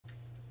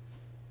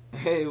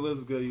Hey,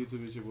 what's good,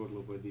 YouTube? It's your boy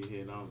Globoy D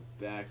here, and I'm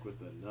back with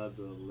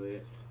another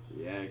lit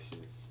reaction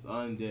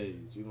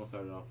Sundays. We're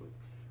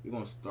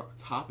gonna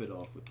top it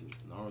off with this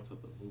Naruto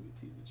the movie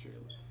teaser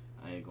trailer.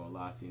 I ain't gonna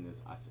lie, I seen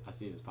this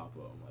pop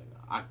up. I'm like,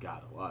 I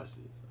gotta watch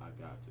this. I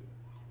got to.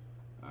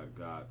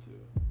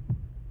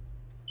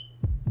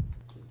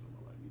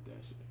 Mute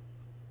that shit.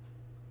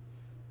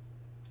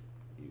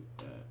 Mute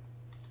that.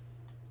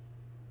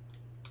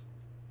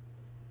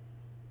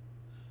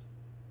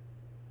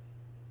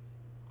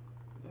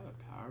 Is that a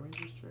Power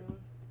Rangers trailer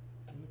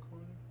in the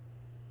corner?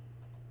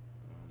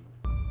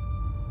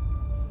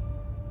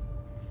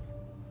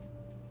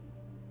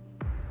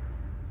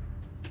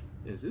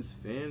 Is this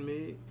fan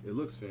made? It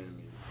looks fan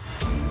made.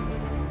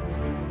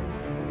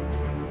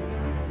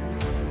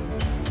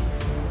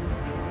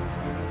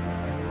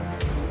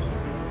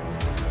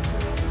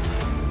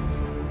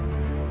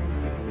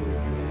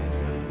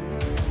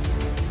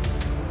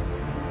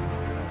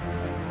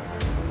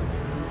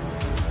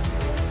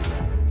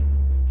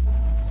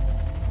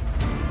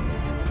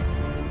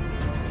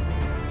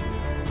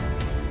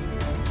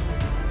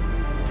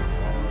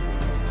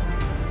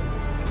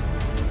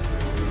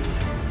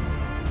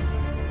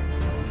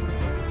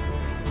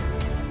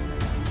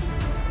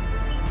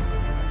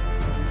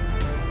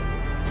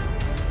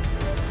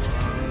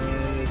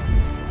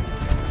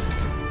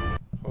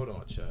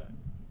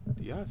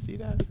 Do y'all see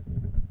that?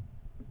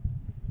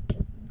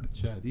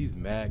 Chat, these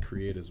mad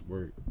creators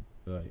work.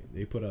 Like,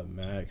 they put up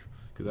mad,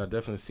 because I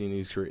definitely seen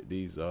these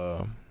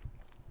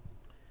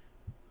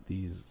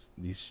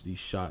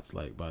shots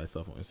like by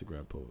itself on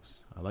Instagram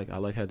posts. I like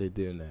how they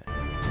doing that.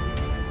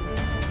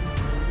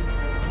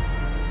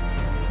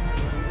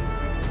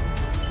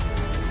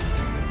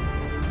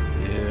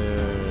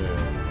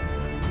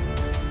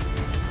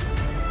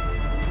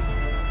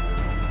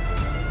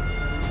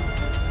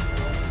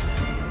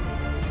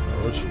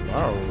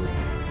 Orochimaru.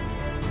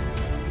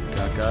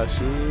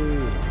 Kakashi.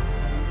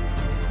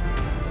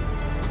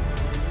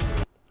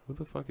 Who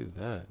the fuck is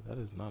that? That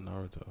is not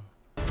Naruto.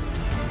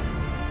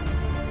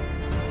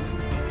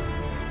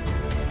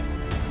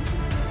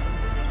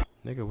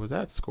 Nigga, was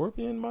that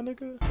Scorpion, my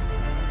nigga?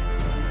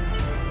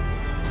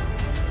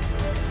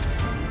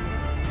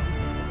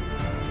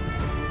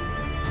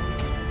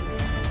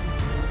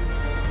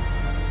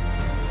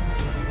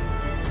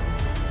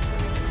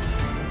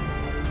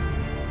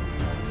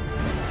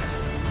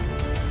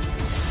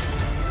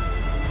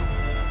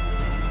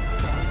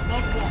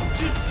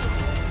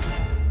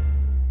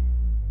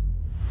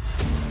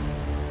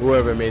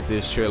 Whoever made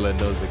this trailer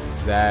knows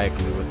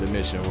exactly what the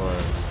mission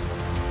was.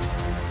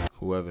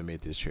 Whoever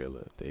made this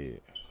trailer, they...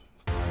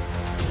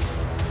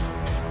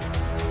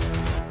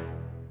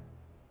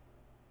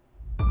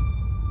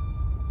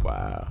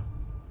 Wow.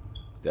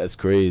 That's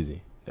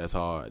crazy. That's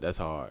hard.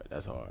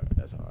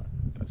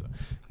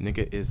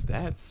 Nigga, is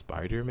that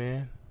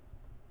Spider-Man?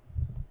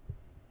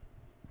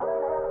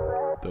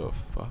 The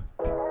fuck?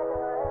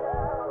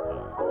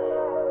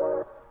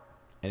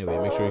 Anyway,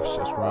 make sure you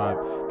subscribe,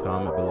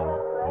 comment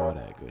below, all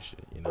that good shit.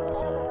 You know what I'm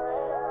saying?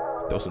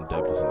 Throw some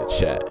W's in the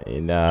chat.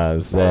 You know what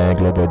I'm saying?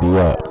 Globoy D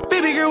up.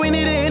 Baby girl, we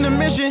need an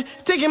intermission.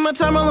 Taking my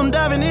time while I'm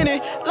diving in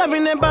it.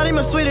 Loving that body,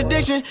 my sweet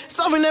addiction.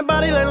 Solving that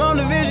body like long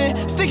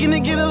division. Sticking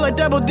together like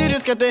double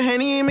digits. Got the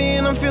Henny in me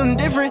and I'm feeling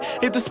different.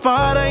 Hit the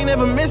spot, I ain't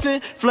never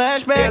missing.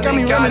 Flashback, got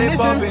me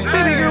reminiscing.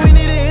 Baby girl, we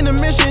need an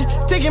intermission.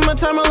 Taking my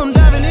time while I'm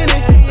diving in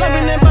it.